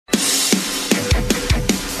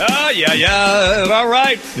Yeah. All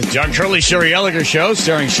right. The John Curley, Sherry Elliger Show,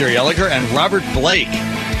 starring Sherry Elliger and Robert Blake.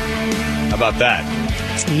 How about that?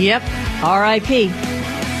 Yep. R.I.P.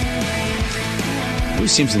 Who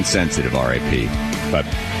seems insensitive, R.I.P. But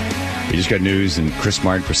we just got news, and Chris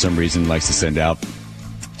Martin, for some reason, likes to send out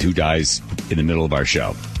who dies in the middle of our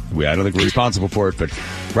show. I don't think we're responsible for it, but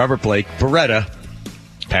Robert Blake, Beretta,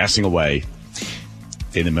 passing away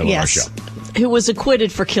in the middle of our show. Who was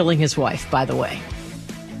acquitted for killing his wife, by the way.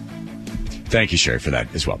 Thank you, Sherry, for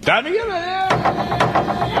that as well.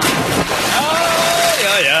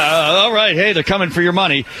 All right. Hey, they're coming for your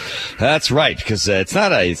money. That's right, because it's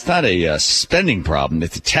not a spending problem.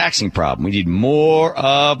 It's a taxing problem. We need more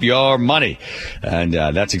of your money, and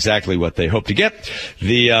that's exactly what they hope to get.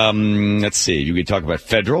 Let's see. You could talk about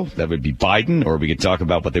federal. That would be Biden, or we could talk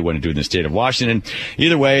about what they want to do in the state of Washington.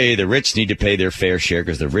 Either way, the rich need to pay their fair share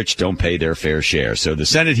because the rich don't pay their fair share. So the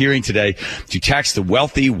Senate hearing today to tax the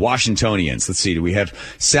wealthy Washingtonians. Let's see. Do we have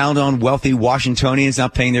sound on wealthy Washingtonians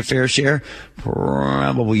not paying their fair share?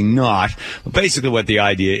 Probably not. But basically what the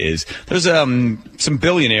idea is, there's some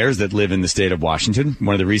billionaires that live in the state of Washington.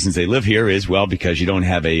 One of the reasons they live here is, well, because you don't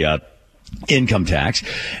have a income tax.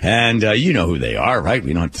 And you know who they are, right?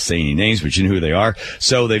 We don't have to say any names, but you know who they are.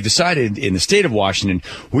 So they've decided in the state of Washington,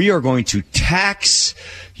 we are going to tax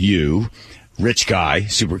you, rich guy,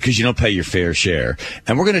 because you don't pay your fair share.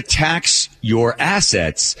 And we're going to tax your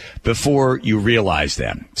assets before you realize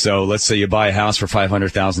them. So let's say you buy a house for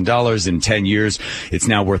 $500,000 in 10 years. It's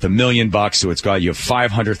now worth $1 million. So it's got you have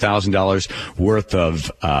 $500,000 worth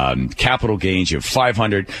of capital gains. You have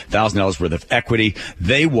 $500,000 worth of equity.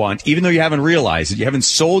 They want, even though you haven't realized it, you haven't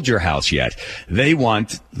sold your house yet,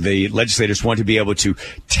 the legislators want to be able to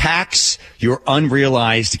tax your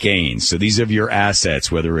unrealized gains. So these are your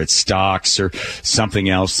assets, whether it's stocks or something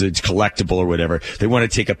else that's collectible or whatever. They want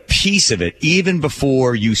to take a piece of it even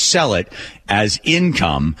before you sell it as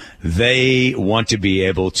income. They want to be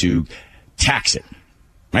able to tax it.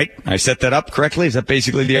 Right? I set that up correctly? Is that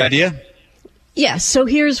basically the idea? Yes. So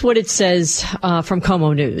here's what it says from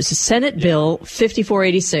Como News. Senate Bill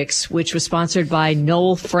 5486, which was sponsored by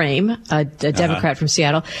Noel Frame, a Democrat from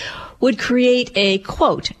Seattle, would create a,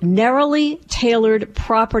 quote, narrowly tailored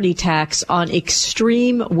property tax on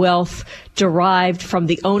extreme wealth derived from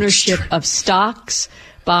the ownership of stocks,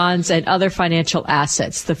 bonds, and other financial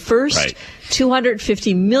assets. The first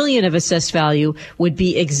 $250 million of assessed value would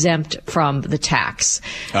be exempt from the tax.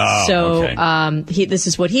 This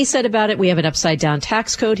is what he said about it. We have an upside down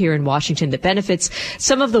tax code here in Washington that benefits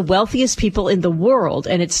some of the wealthiest people in the world,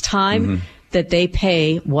 and it's time that they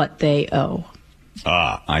pay what they owe.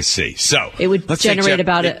 I see. So it would generate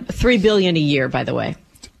about $3 billion a year, by the way.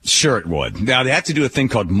 Sure it would. Now, they have to do a thing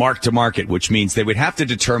called mark to market, which means they would have to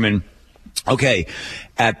determine, okay,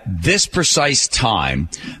 at this precise time,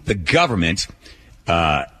 the government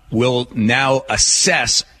will now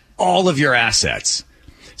assess all of your assets.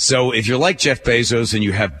 So if you're like Jeff Bezos and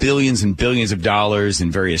you have billions and billions of dollars in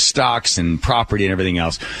various stocks and property and everything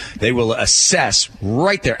else, they will assess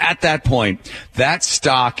right there at that point, that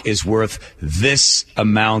stock is worth this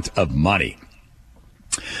amount of money.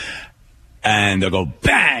 And they'll go,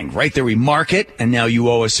 bang, right there we mark it, and now you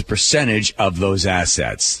owe us a percentage of those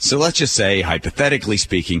assets. So let's just say, hypothetically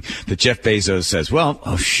speaking, that Jeff Bezos says, well,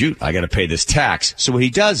 oh shoot, I got to pay this tax. So what he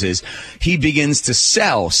does is he begins to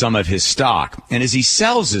sell some of his stock. And as he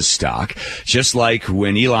sells his stock, just like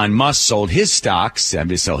when Elon Musk sold his stocks,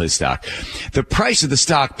 the price of the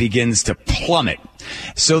stock begins to plummet.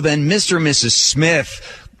 So then Mr. and Mrs.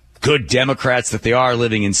 Smith, good Democrats that they are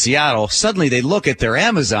living in Seattle, suddenly they look at their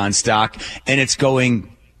Amazon stock and it's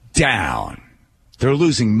going down. They're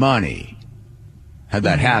losing money. How'd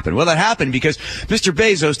that happen? Well, that happened because Mr.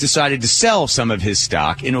 Bezos decided to sell some of his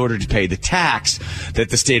stock in order to pay the tax that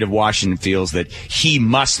the state of Washington feels that he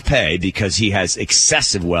must pay because he has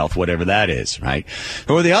excessive wealth, whatever that is, right?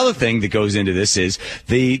 Or the other thing that goes into this is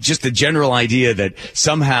the general idea that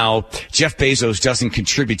somehow Jeff Bezos doesn't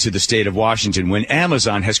contribute to the state of Washington when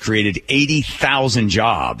Amazon has created 80,000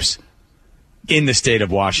 jobs in the state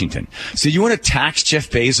of Washington. So you want to tax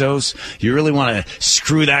Jeff Bezos? You really want to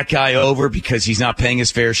screw that guy over because he's not paying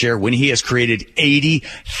his fair share when he has created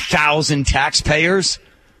 80,000 taxpayers?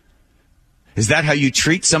 Is that how you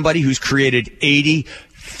treat somebody who's created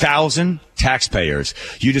 80,000 taxpayers?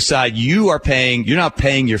 You decide you're not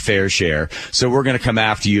paying your fair share, so we're going to come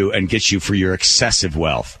after you and get you for your excessive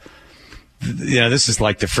wealth. You know, this is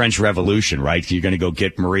like the French Revolution, right? You're going to go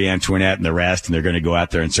get Marie Antoinette and the rest, and they're going to go out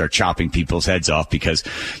there and start chopping people's heads off because,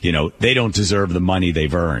 you know, they don't deserve the money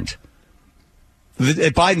they've earned.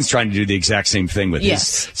 Biden's trying to do the exact same thing with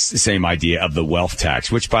yes. his same idea of the wealth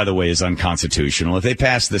tax, which, by the way, is unconstitutional. If they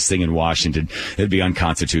pass this thing in Washington, it'd be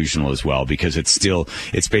unconstitutional as well because it's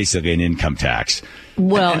basically an income tax.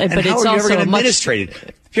 Well, but it's also also administrate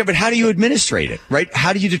it. Yeah, but how do you administrate it, right?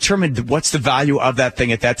 How do you determine what's the value of that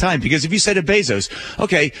thing at that time? Because if you say to Bezos,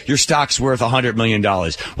 okay, your stock's worth $100 million,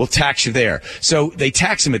 we'll tax you there. So they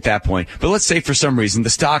tax him at that point. But let's say for some reason the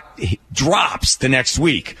stock drops the next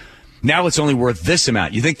week. Now it's only worth this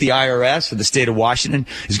amount. You think the IRS or the state of Washington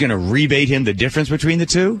is going to rebate him the difference between the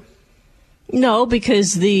two? No,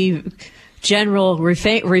 because the general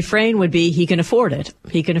refrain would be he can afford it.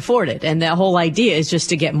 He can afford it. And the whole idea is just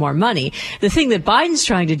to get more money. The thing that Biden's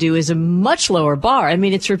trying to do is a much lower bar. I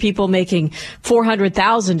mean, it's for people making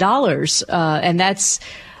 $400,000. And that's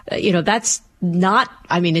not,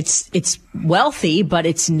 I mean, it's wealthy, but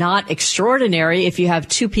it's not extraordinary. If you have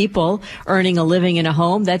two people earning a living in a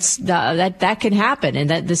home, that can happen.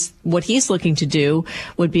 And what he's looking to do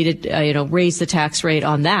would be to, raise the tax rate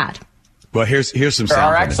on that. Well, here's some sound. There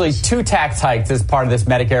are actually two tax hikes as part of this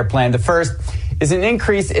Medicare plan. The first is an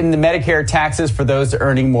increase in the Medicare taxes for those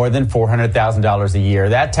earning more than $400,000 a year.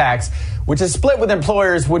 That tax, which is split with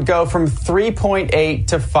employers, would go from 3.8%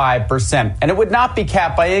 to 5%. And it would not be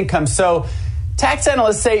capped by income. So tax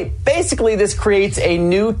analysts say basically this creates a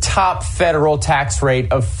new top federal tax rate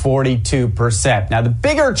of 42%. Now, the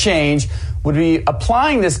bigger change would be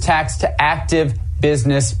applying this tax to active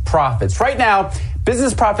business profits. Right now,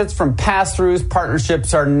 business profits from pass-throughs,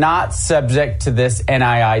 partnerships are not subject to this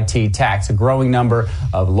NIIT tax. A growing number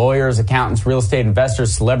of lawyers, accountants, real estate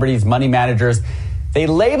investors, celebrities, money managers, they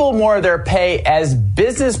label more of their pay as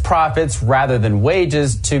business profits rather than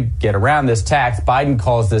wages to get around this tax. Biden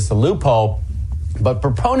calls this a loophole, but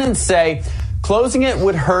proponents say closing it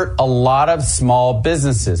would hurt a lot of small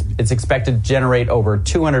businesses. It's expected to generate over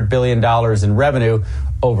 $200 billion in revenue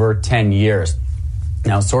over 10 years.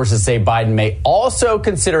 Now, sources say Biden may also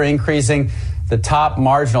consider increasing the top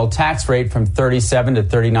marginal tax rate from 37 to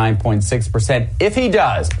 39.6%. If he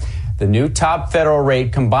does, the new top federal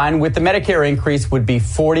rate combined with the Medicare increase would be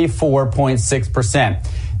 44.6%.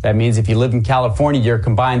 That means if you live in California, your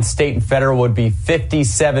combined state and federal would be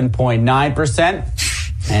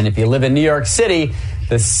 57.9%. And if you live in New York City,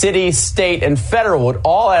 the city, state, and federal would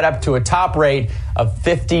all add up to a top rate of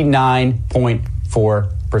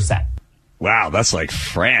 59.4%. Wow, that's like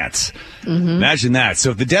France. Mm-hmm. Imagine that. So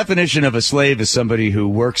if the definition of a slave is somebody who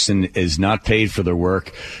works and is not paid for their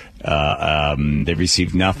work, they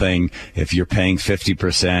receive nothing. If you're paying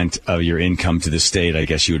 50% of your income to the state, I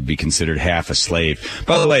guess you would be considered half a slave.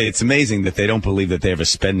 By the way, it's amazing that they don't believe that they have a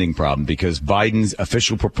spending problem because Biden's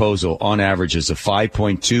official proposal on average is a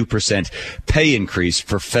 5.2% pay increase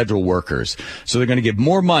for federal workers. So they're going to give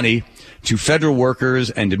more money to federal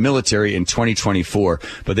workers and to military in 2024,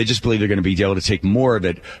 but they just believe they're going to be able to take more of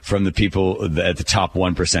it from the people at the top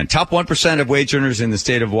 1%. Top 1% of wage earners in the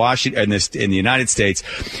state of Washington, in the United States,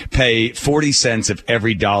 pay 40 cents of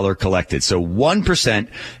every dollar collected. So 1%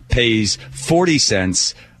 pays 40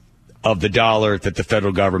 cents of the dollar that the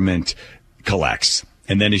federal government collects.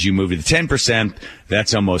 And then as you move to the 10%,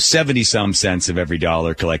 that's almost 70-some cents of every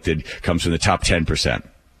dollar collected comes from the top 10%.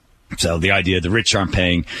 So the idea the rich aren't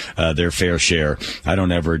paying their fair share. I don't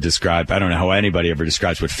know how anybody ever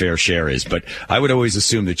describes what fair share is, but I would always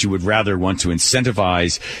assume that you would rather want to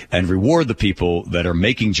incentivize and reward the people that are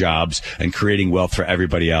making jobs and creating wealth for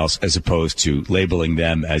everybody else as opposed to labeling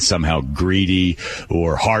them as somehow greedy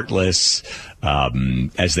or heartless,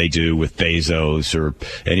 as they do with Bezos or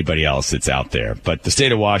anybody else that's out there. But the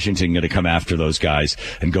state of Washington going to come after those guys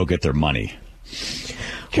and go get their money.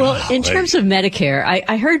 Well, in terms of Medicare,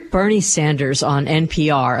 I heard Bernie Sanders on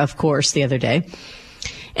NPR, of course, the other day.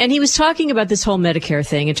 And he was talking about this whole Medicare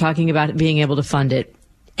thing and talking about being able to fund it.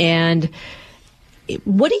 And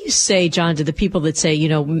what do you say, John, to the people that say,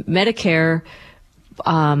 Medicare,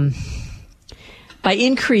 by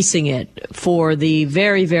increasing it for the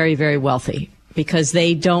very, very, very wealthy, because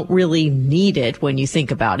they don't really need it when you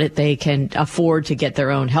think about it, they can afford to get their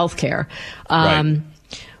own health care. Right.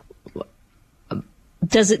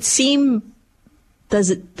 Does that seem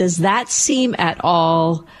at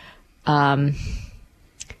all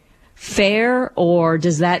fair, or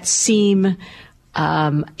does that seem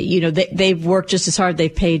they've worked just as hard,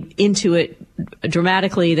 they've paid into it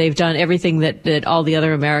dramatically, they've done everything that all the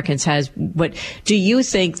other Americans has, but do you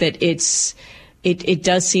think that it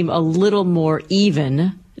does seem a little more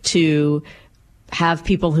even to have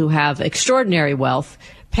people who have extraordinary wealth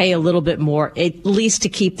pay a little bit more, at least to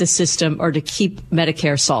keep the system or to keep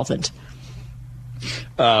Medicare solvent?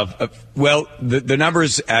 Well, the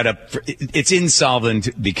numbers add up. It's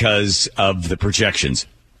insolvent because of the projections.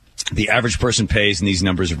 The average person pays, and these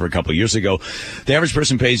numbers are for a couple of years ago, the average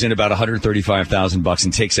person pays in about $135,000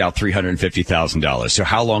 and takes out $350,000. So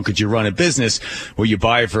how long could you run a business where you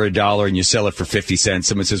buy it for $1 and you sell it for 50 cents?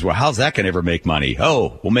 Someone says, well, how's that going to ever make money?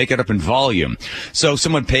 Oh, we'll make it up in volume. So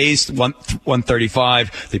someone pays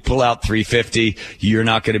 $135, they pull out $350. You're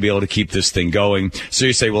not going to be able to keep this thing going. So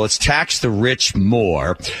you say, well, let's tax the rich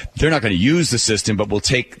more. They're not going to use the system, but we'll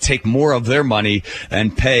take more of their money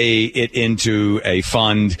and pay it into a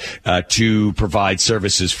fund to provide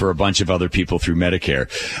services for a bunch of other people through Medicare.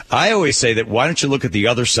 I always say that why don't you look at the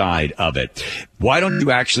other side of it? Why don't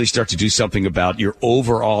you actually start to do something about your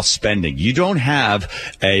overall spending? You don't have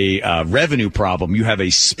a revenue problem. You have a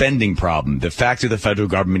spending problem. The fact that the federal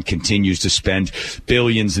government continues to spend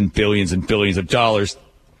billions and billions and billions of dollars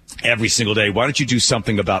every single day. Why don't you do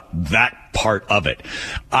something about that part of it?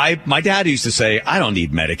 My dad used to say, I don't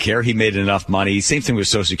need Medicare. He made enough money. Same thing with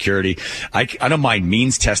Social Security. I don't mind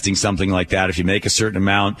means testing something like that. If you make a certain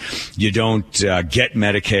amount, you don't get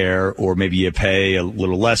Medicare, or maybe you pay a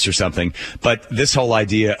little less or something. But this whole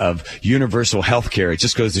idea of universal health care, it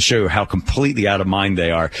just goes to show how completely out of mind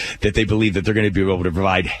they are, that they believe that they're going to be able to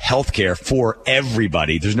provide health care for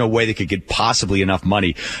everybody. There's no way they could get possibly enough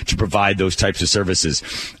money to provide those types of services.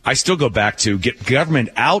 I still go back to get government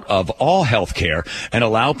out of all health care and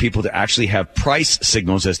allow people to actually have price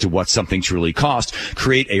signals as to what something truly costs.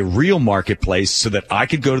 Create a real marketplace so that I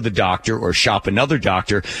could go to the doctor or shop another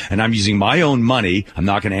doctor, and I'm using my own money. I'm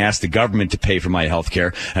not going to ask the government to pay for my health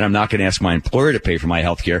care, and I'm not going to ask my employer to pay for my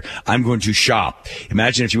health care. I'm going to shop.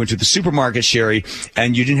 Imagine if you went to the supermarket, Sherry,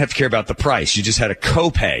 and you didn't have to care about the price. You just had a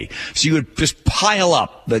copay. So you would just pile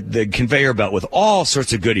up the conveyor belt with all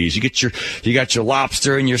sorts of goodies. You got your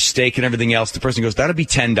lobster and your steak and everything else. The person goes, that'll be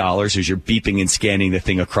 $10 as you're beeping and scanning the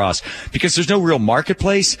thing across. Because there's no real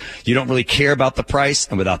marketplace, you don't really care about the price,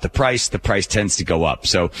 and without the price tends to go up.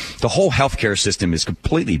 So the whole healthcare system is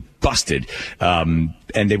completely busted, and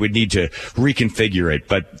they would need to reconfigure it.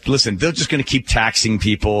 But listen, they're just going to keep taxing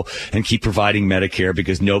people and keep providing Medicare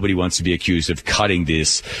because nobody wants to be accused of cutting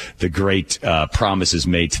the great promises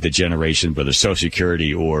made to the generation, whether Social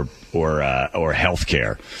Security or health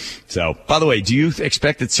care. So, by the way, do you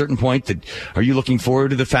expect at a certain point are you looking forward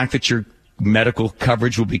to the fact that your medical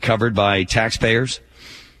coverage will be covered by taxpayers?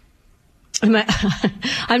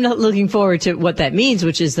 I'm not looking forward to what that means,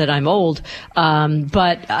 which is that I'm old.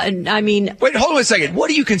 But I mean, wait, hold on a second. What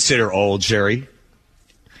do you consider old, Sherry?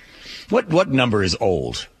 What number is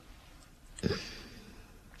old?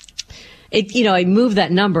 I move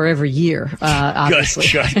that number every year, obviously.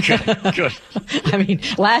 Good. I mean,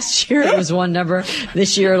 last year it was one number.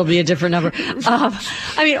 This year it'll be a different number.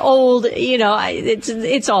 I mean, old,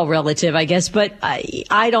 it's all relative, I guess, but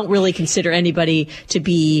I don't really consider anybody to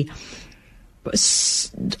be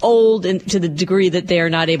old to the degree that they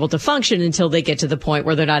are not able to function until they get to the point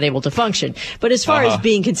where they're not able to function. But as far as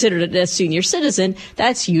being considered a senior citizen,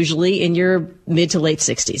 that's usually in your mid to late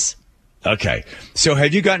 60s. Okay. So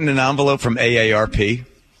have you gotten an envelope from AARP?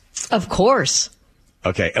 Of course.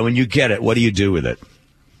 Okay. And when you get it, what do you do with it?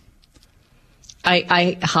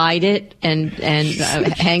 I hide it and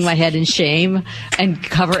hang my head in shame and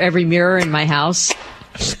cover every mirror in my house.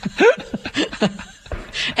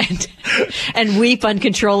 And weep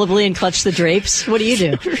uncontrollably and clutch the drapes. What do you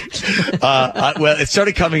do? Well, it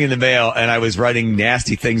started coming in the mail, and I was writing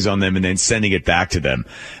nasty things on them and then sending it back to them.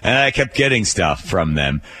 And I kept getting stuff from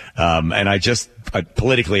them. And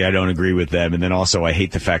politically, I don't agree with them. And then also, I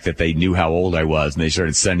hate the fact that they knew how old I was, and they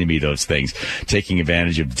started sending me those things, taking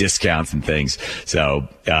advantage of discounts and things. So,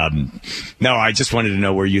 no, I just wanted to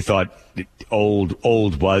know where you thought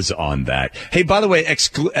old was on that. Hey, by the way,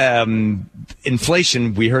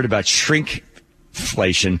 inflation, we heard about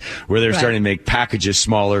shrinkflation, where they're starting to make packages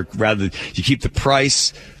smaller. Rather, you keep the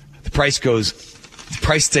price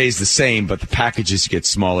stays the same, but the packages get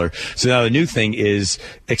smaller. So now the new thing is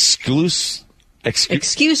excuseflation.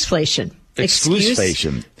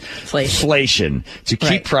 Inflation to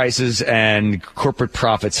keep prices and corporate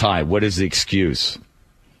profits high. What is the excuse?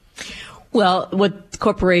 Well, what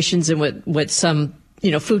corporations and what some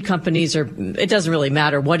food companies it doesn't really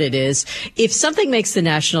matter what it is. If something makes the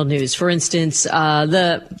national news, for instance,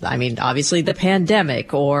 obviously the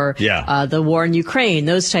pandemic or the war in Ukraine,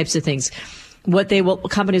 those types of things. What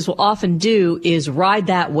companies will often do is ride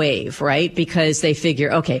that wave, right? Because they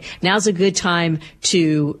figure, okay, now's a good time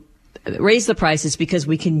to raise the prices because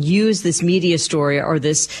we can use this media story or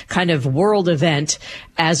this kind of world event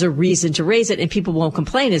as a reason to raise it, and people won't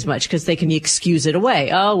complain as much because they can excuse it away.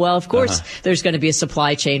 Oh, well, of course there's going to be a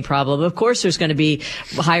supply chain problem. Of course there's going to be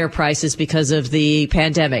higher prices because of the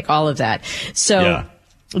pandemic, all of that. So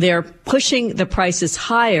they're pushing the prices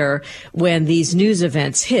higher when these news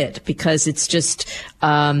events hit because it's just,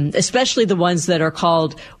 especially the ones that are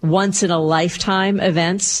called once in a lifetime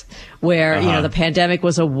events where, you know, the pandemic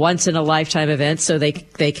was a once in a lifetime event. So they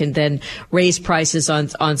can then raise prices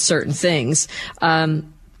on certain things.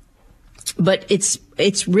 But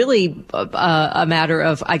it's really a matter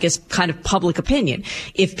of, I guess, kind of public opinion.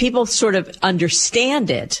 If people sort of understand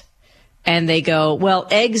it and they go, well,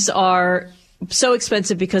 eggs are so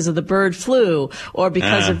expensive because of the bird flu or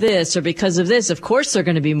because of this or because of this, of course they're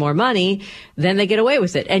going to be more money, then they get away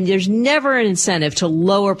with it. And there's never an incentive to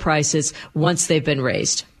lower prices once they've been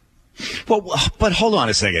raised. Well, but hold on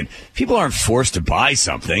a second. People aren't forced to buy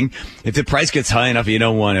something. If the price gets high enough and you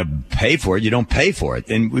don't want to pay for it, you don't pay for it.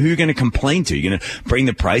 And who are you going to complain to? You're going to bring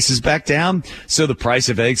the prices back down so the price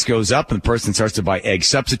of eggs goes up and the person starts to buy egg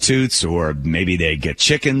substitutes, or maybe they get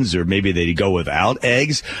chickens, or maybe they go without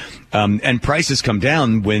eggs. And prices come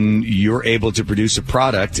down when you're able to produce a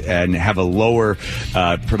product and have a lower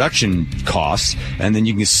production cost, and then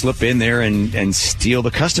you can slip in there and steal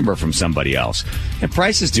the customer from somebody else. And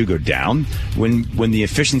prices do go down when the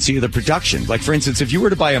efficiency of the production. Like, for instance, if you were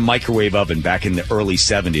to buy a microwave oven back in the early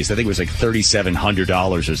 70s, I think it was like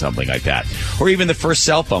 $3,700 or something like that. Or even the first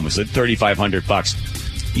cell phone was like $3,500.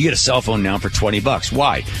 You get a cell phone now for $20.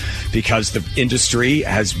 Why? Because the industry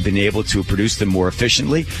has been able to produce them more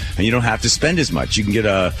efficiently, and you don't have to spend as much. You can get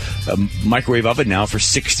a microwave oven now for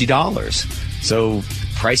 $60. So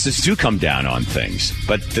prices do come down on things.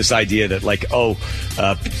 But this idea that, like,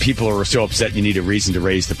 people are so upset you need a reason to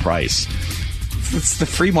raise the price. It's the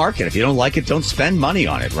free market. If you don't like it, don't spend money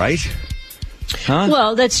on it, right? Huh?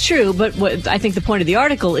 Well, that's true, but what I think the point of the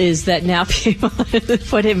article is that now people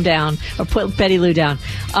put him down, or put Betty Lou down,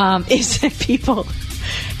 is that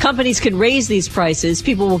companies can raise these prices.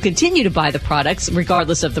 People will continue to buy the products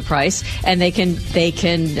regardless of the price, and they can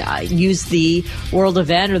use the world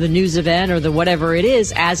event or the news event or the whatever it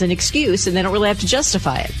is as an excuse, and they don't really have to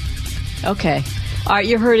justify it. Okay, all right,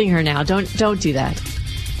 you're hurting her now. Don't do that.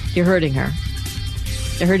 You're hurting her.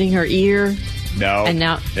 You're hurting her ear. No. And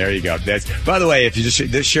now, there you go. By the way,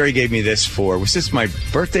 Sherry gave me this was this my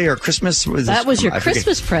birthday or Christmas? That was your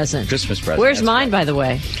Christmas present. Christmas present. Where's mine, by the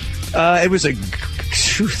way? It was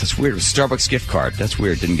that's weird. It was a Starbucks gift card. That's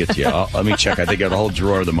weird. Didn't get to you. Let me check. I think I have a whole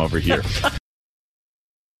drawer of them over here.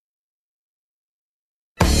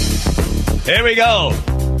 There we go.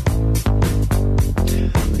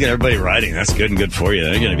 Get everybody writing. That's good and good for you.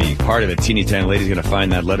 They're going to be part of it. Teeny Tiny Lady's going to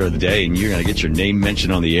find that letter of the day, and you're going to get your name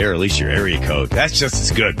mentioned on the air, at least your area code. That's just as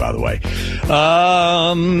good, by the way.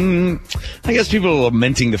 I guess people are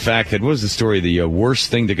lamenting the fact that, what was the story? The worst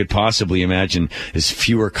thing they could possibly imagine is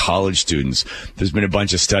fewer college students. There's been a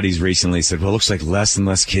bunch of studies recently that said, well, it looks like less and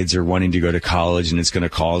less kids are wanting to go to college, and it's going to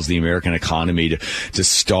cause the American economy to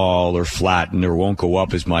stall or flatten or won't go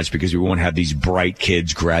up as much because we won't have these bright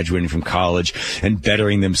kids graduating from college and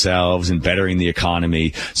bettering themselves and bettering the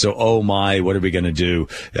economy. So, oh my, what are we going to do?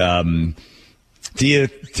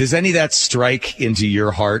 Does any of that strike into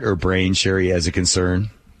your heart or brain, Sherry, as a concern?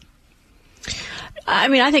 I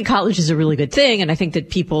mean, I think college is a really good thing, and I think that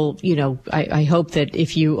people, I hope that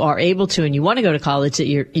if you are able to and you want to go to college, that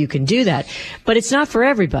you can do that. But it's not for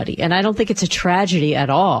everybody, and I don't think it's a tragedy at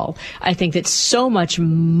all. I think that so much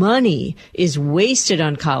money is wasted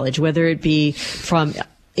on college, whether it be from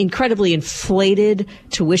incredibly inflated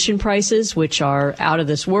tuition prices, which are out of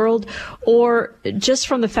this world, or just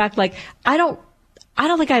from the fact, like, I don't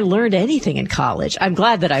think I learned anything in college. I'm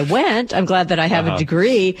glad that I went. I'm glad that I have a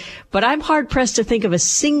degree, but I'm hard pressed to think of a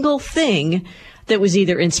single thing that was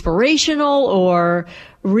either inspirational or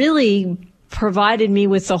really provided me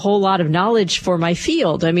with a whole lot of knowledge for my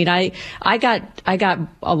field. I mean, I got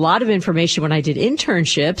a lot of information when I did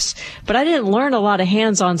internships, but I didn't learn a lot of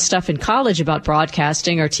hands-on stuff in college about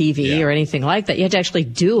broadcasting or TV or anything like that. You had to actually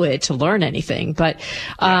do it to learn anything. But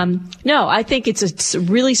no, I think it's a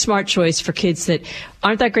really smart choice for kids that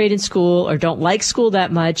aren't that great in school or don't like school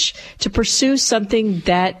that much to pursue something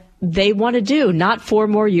that they want to do, not 4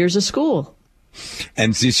 more years of school.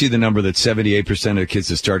 And so you see the number that 78% of kids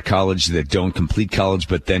that start college that don't complete college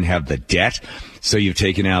but then have the debt. So you've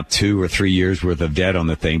taken out 2 or 3 years worth of debt on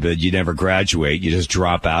the thing, but you never graduate. You just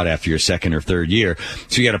drop out after your second or third year.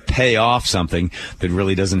 So you got to pay off something that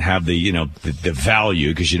really doesn't have the, the value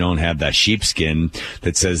because you don't have that sheepskin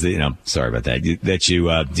that says that, sorry about that, that you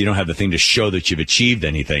don't have the thing to show that you've achieved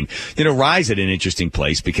anything. Rye's at an interesting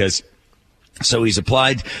place because so he's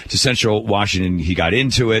applied to Central Washington. He got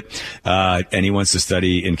into it, and he wants to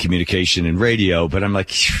study in communication and radio. But I'm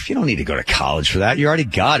like, you don't need to go to college for that. You already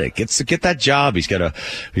got it. Get that job. We got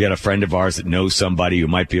a friend of ours that knows somebody who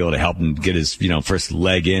might be able to help him get his, first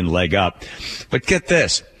leg in, leg up. But get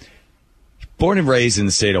this. Born and raised in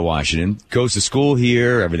the state of Washington, goes to school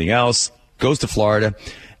here, everything else, goes to Florida,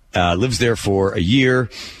 lives there for a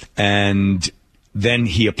year, and then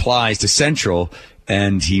he applies to Central.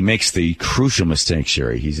 And he makes the crucial mistake,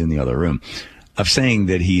 Sherry, he's in the other room, of saying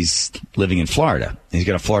that he's living in Florida. He's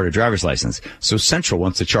got a Florida driver's license. So Central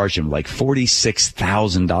wants to charge him like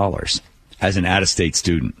 $46,000 as an out-of-state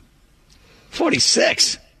student.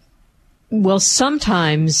 46. Well,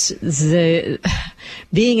 sometimes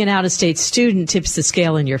being an out-of-state student tips the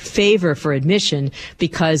scale in your favor for admission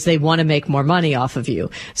because they want to make more money off of you.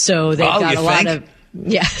 So they've got a lot of...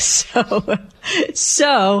 Yeah,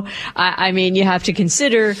 so I mean, you have to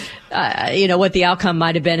consider, what the outcome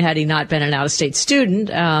might have been had he not been an out-of-state student.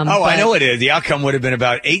 I know it is. The outcome would have been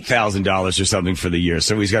about $8,000 or something for the year.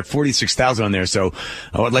 So he's got $46,000 on there. So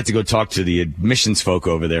I would like to go talk to the admissions folk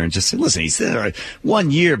over there and just say, listen, he's there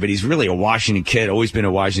 1 year, but he's really a Washington kid, always been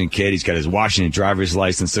a Washington kid. He's got his Washington driver's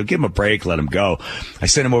license. So give him a break, let him go. I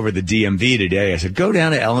sent him over to the DMV today. I said, go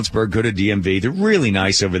down to Ellensburg, go to DMV. They're really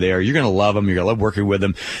nice over there. You're going to love them. You're going to love working with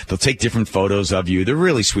them. They'll take different photos of you. They're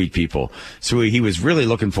really sweet people. So he was really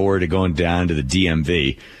looking forward to going down to the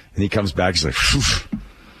DMV. And he comes back, he's like, phew,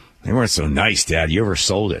 they weren't so nice, Dad. You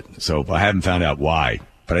oversold it. So I haven't found out why.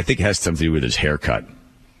 But I think it has something to do with his haircut.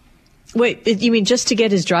 Wait, you mean just to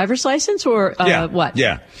get his driver's license or what?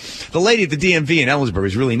 Yeah. The lady at the DMV in Ellensburg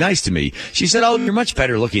was really nice to me. She said, oh, you're much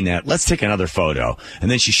better looking at. Let's take another photo.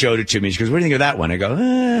 And then she showed it to me. She goes, what do you think of that one? I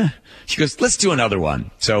go, She goes, let's do another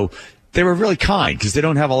one. So they were really kind because they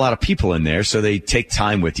don't have a lot of people in there. So they take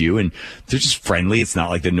time with you and they're just friendly. It's not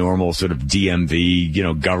like the normal sort of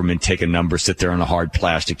DMV, government take a number, sit there on a hard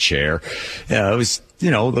plastic chair. It was, a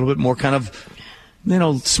little bit more kind of,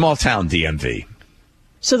 small town DMV.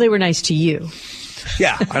 So they were nice to you.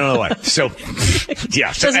 Yeah, I don't know why. So,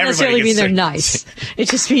 yeah. So doesn't necessarily mean they're nice. It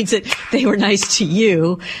just means that they were nice to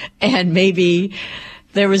you, and maybe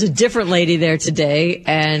there was a different lady there today,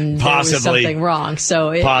 and there was something wrong.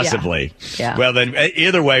 So possibly. Yeah. Well, then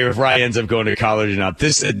either way, if Rye ends up going to college or not,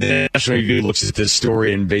 the National Review looks at this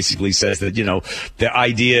story and basically says that the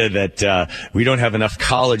idea that we don't have enough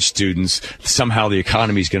college students, somehow the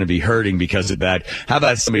economy is going to be hurting because of that. How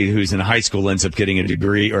about somebody who's in high school ends up getting a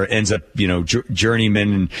degree or ends up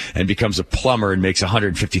journeyman and becomes a plumber and makes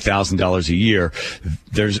 $150,000 a year?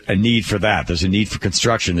 There's a need for that. There's a need for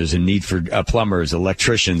construction. There's a need for plumbers,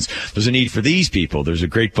 electricians. There's a need for these people. There's a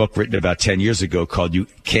great book written about 10 years ago called You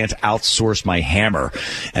Can't Outsource My Hammer.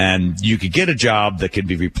 And you could get a job that could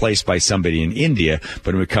be replaced by somebody in India,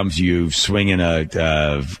 but when it comes to you swinging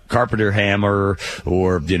a carpenter hammer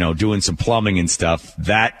or, doing some plumbing and stuff,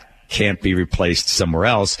 that can't be replaced somewhere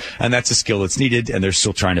else. And that's a skill that's needed. And they're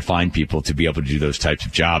still trying to find people to be able to do those types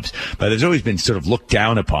of jobs. But there's always been sort of looked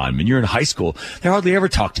down upon. When you're in high school, they hardly ever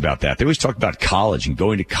talked about that. They always talked about college and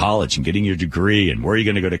going to college and getting your degree and where are you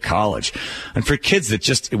going to go to college. And for kids that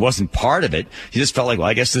it wasn't part of it, you just felt like, well,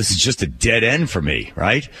 I guess this is just a dead end for me,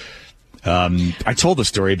 right? I told the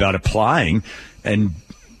story about applying and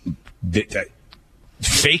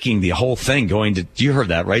faking the whole thing you heard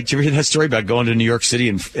that, right? Did you ever hear that story about going to New York City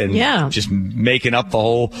and just making up the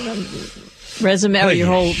whole resume or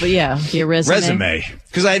your resume?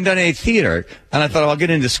 Because I hadn't done any theater and I thought, I'll get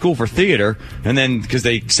into school for theater. And then because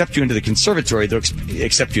they accept you into the conservatory, they'll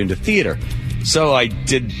accept you into theater. So I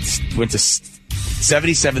went to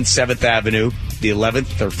 77 7th Avenue, the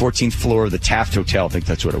 11th or 14th floor of the Taft Hotel. I think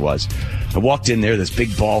that's what it was. I walked in there, this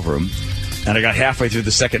big ballroom. And I got halfway through the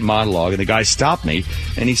second monologue, and the guy stopped me,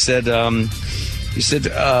 and he said, wow,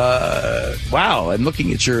 I'm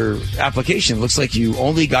looking at your application. It looks like you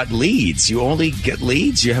only got leads. You only get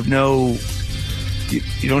leads? You have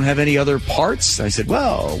you don't have any other parts? I said,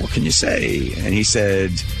 well, what can you say? And he said,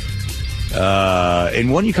 in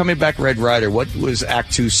When You Coming Back, Red Ryder, what was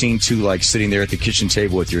Act 2, Scene 2 like sitting there at the kitchen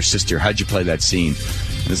table with your sister? How'd you play that scene?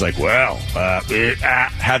 And it's like, well,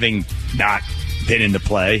 having not been in the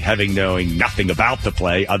play, having knowing nothing about the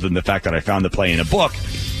play other than the fact that I found the play in a book,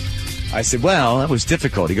 I said, well, that was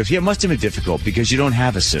difficult. He goes, yeah, it must have been difficult because you don't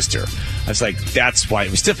have a sister. I was like, that's why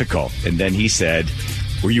it was difficult. And then he said,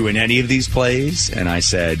 were you in any of these plays? And I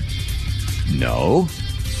said, no.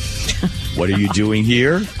 What are you doing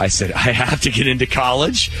here? I said, I have to get into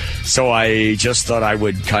college. So I just thought I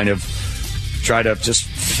would kind of try to just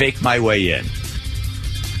fake my way in.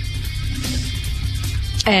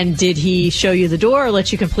 And did he show you the door or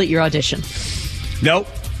let you complete your audition? Nope.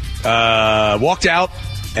 Walked out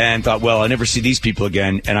and thought, well, I'll never see these people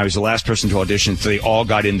again. And I was the last person to audition, so they all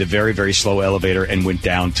got in the very, very slow elevator and went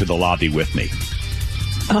down to the lobby with me.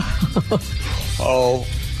 Oh,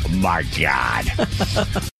 my God.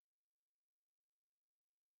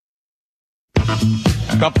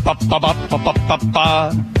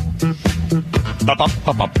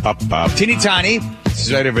 Teeny tiny.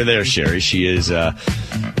 She's right over there, Sherry. She is,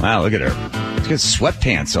 wow, look at her. She's got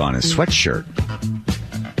sweatpants on, a sweatshirt.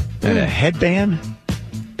 And a headband?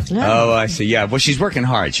 Oh, I see. Yeah. Well, she's working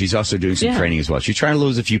hard. She's also doing some training as well. She's trying to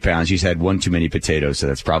lose a few pounds. She's had one too many potatoes, so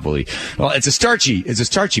that's probably, well, it's a starchy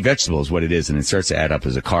vegetable is what it is, and it starts to add up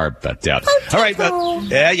as a carb. But, all right.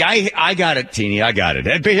 I got it, Teeny. I got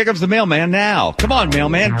it. Here comes the mailman now. Come on,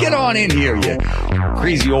 mailman. Get on in here, you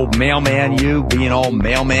crazy old mailman, you being all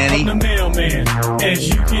mailman-y. I'm the mailman. As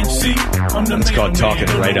you can see, I'm the mailman. It's called talking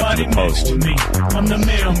right up to the post. I'm the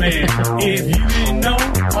mailman. If you didn't know,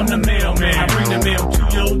 I'm the mailman. I bring the mail to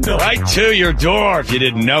your door. Right to your door, if you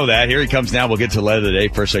didn't know that. Here he comes now. We'll get to the letter of the day.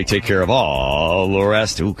 First, I take care of all the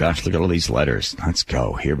rest. Oh, gosh, look at all these letters. Let's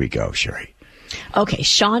go. Here we go, Sherry. Okay,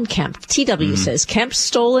 Sean Kemp, TW says, Kemp's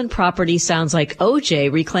stolen property sounds like O.J.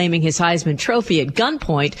 reclaiming his Heisman Trophy at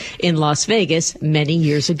gunpoint in Las Vegas many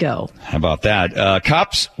years ago. How about that?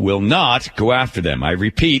 Cops will not go after them. I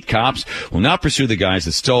repeat, cops will not pursue the guys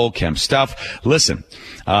that stole Kemp's stuff. Listen,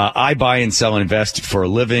 I buy and sell and invest for a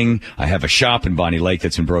living. I have a shop in Bonnie Lake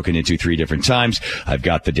that's been broken into 3 different times. I've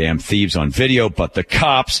got the damn thieves on video, but the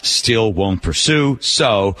cops still won't pursue.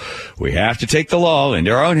 So we have to take the law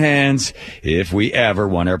into our own hands if we ever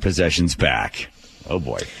want our possessions back. Oh,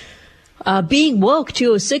 boy. Being woke,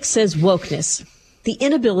 206 says wokeness. The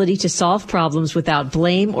inability to solve problems without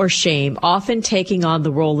blame or shame, often taking on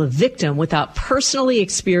the role of victim without personally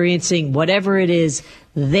experiencing whatever it is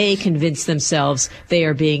they convince themselves they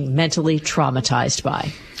are being mentally traumatized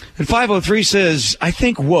by. And 503 says, I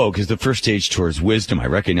think woke is the first stage towards wisdom. I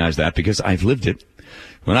recognize that because I've lived it.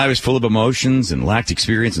 When I was full of emotions and lacked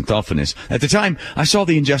experience and thoughtfulness, at the time, I saw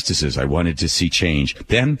the injustices I wanted to see change.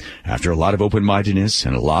 Then, after a lot of open-mindedness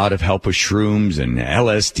and a lot of help with shrooms and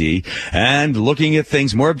LSD and looking at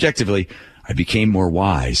things more objectively, I became more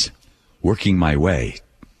wise, working my way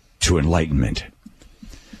to enlightenment.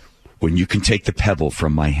 When you can take the pebble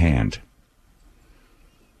from my hand.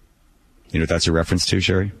 You know what that's a reference to,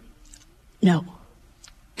 Sherry? No.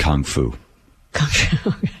 Kung Fu. Kung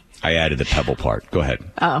Fu. I added the pebble part. Go ahead.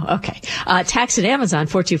 Oh, okay. Tax at Amazon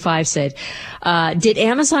 425 said, did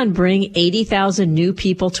Amazon bring 80,000 new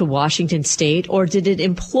people to Washington State, or did it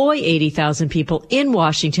employ 80,000 people in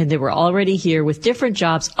Washington that were already here with different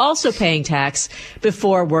jobs, also paying tax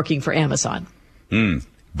before working for Amazon?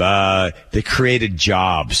 They created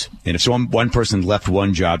jobs. And if one person left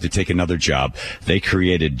one job to take another job, they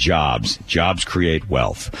created jobs. Jobs create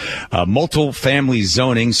wealth. Multi-family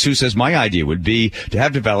zoning. Sue says, my idea would be to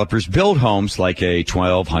have developers build homes like a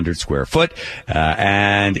 1,200 square foot.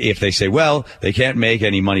 And if they say, well, they can't make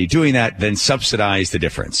any money doing that, then subsidize the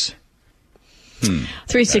difference.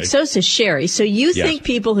 360 says, Sherry, so you think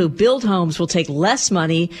people who build homes will take less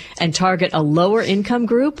money and target a lower income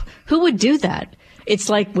group? Who would do that? It's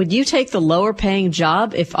like, would you take the lower paying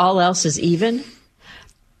job if all else is even?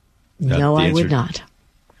 No, I would not.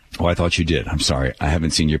 Oh, I thought you did. I'm sorry. I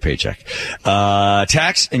haven't seen your paycheck.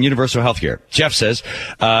 Tax and universal health care. Jeff says,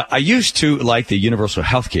 I used to like the universal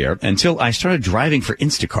health care until I started driving for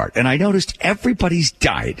Instacart, and I noticed everybody's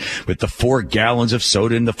diet with the 4 gallons of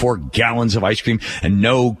soda and the 4 gallons of ice cream and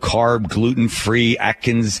no carb, gluten-free,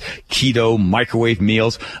 Atkins, keto, microwave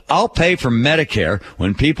meals. I'll pay for Medicare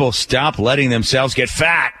when people stop letting themselves get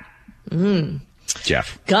fat.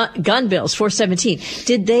 Jeff. Gun bills, 417.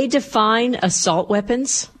 Did they define assault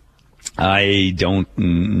weapons? I don't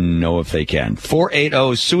know if they can.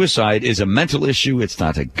 480, suicide is a mental issue. It's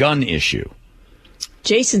not a gun issue.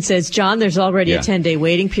 Jason says, John, there's already a 10-day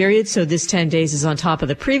waiting period, so this 10 days is on top of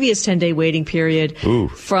the previous 10-day waiting period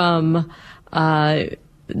from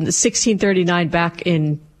 1639 back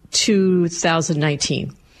in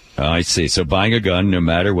 2019. I see. So buying a gun, no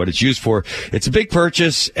matter what it's used for, it's a big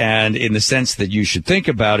purchase, and in the sense that you should think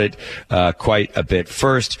about it quite a bit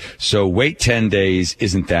first. So wait 10 days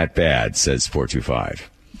isn't that bad, says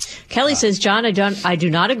 425. Kelly says, John, I do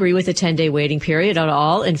not agree with the 10-day waiting period at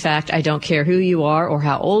all. In fact, I don't care who you are or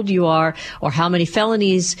how old you are or how many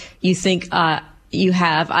felonies you think you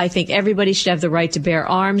have. I think everybody should have the right to bear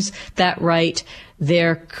arms. That right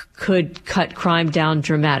there could cut crime down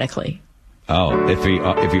dramatically. Oh, if he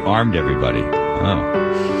armed everybody.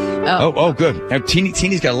 Oh, good.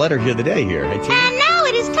 Teeny's got a letter here today here. Hey, Teeny. And now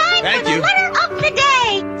it is time for the letter of the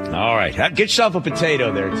day. All right. Get yourself a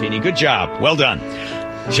potato there, Teeny. Good job. Well done.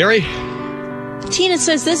 Sherry? Tina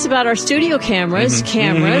says this about our studio cameras.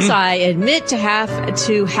 I admit to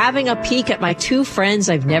having a peek at my two friends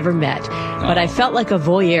I've never met, but I felt like a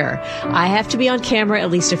voyeur. I have to be on camera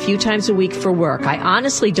at least a few times a week for work. I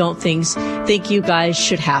honestly don't think you guys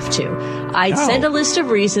should have to. I'd send a list of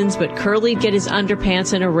reasons, but Curly'd get his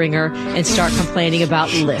underpants in a ringer and start complaining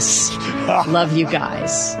about lists. Love you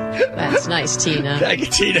guys. That's nice, Tina. Thank you,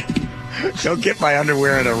 Tina. Don't get my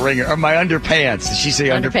underwear in a ringer. Or my underpants. Did she say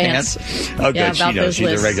underpants? Oh, yeah, good. She knows.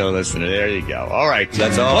 She's a regular listener. There you go. All right.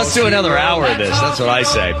 That's all. Let's do another hour of this. That's what I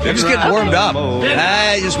say. I'm just getting warmed up.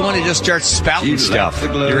 I just want to just start spouting stuff.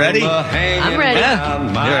 You ready? I'm ready.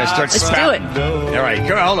 Yeah, start spouting. Let's do it. All right.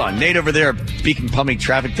 Hold on. Nate over there, Beacon Plumbing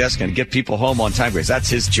Traffic Desk, going to get people home on time because that's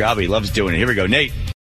his job. He loves doing it. Here we go. Nate.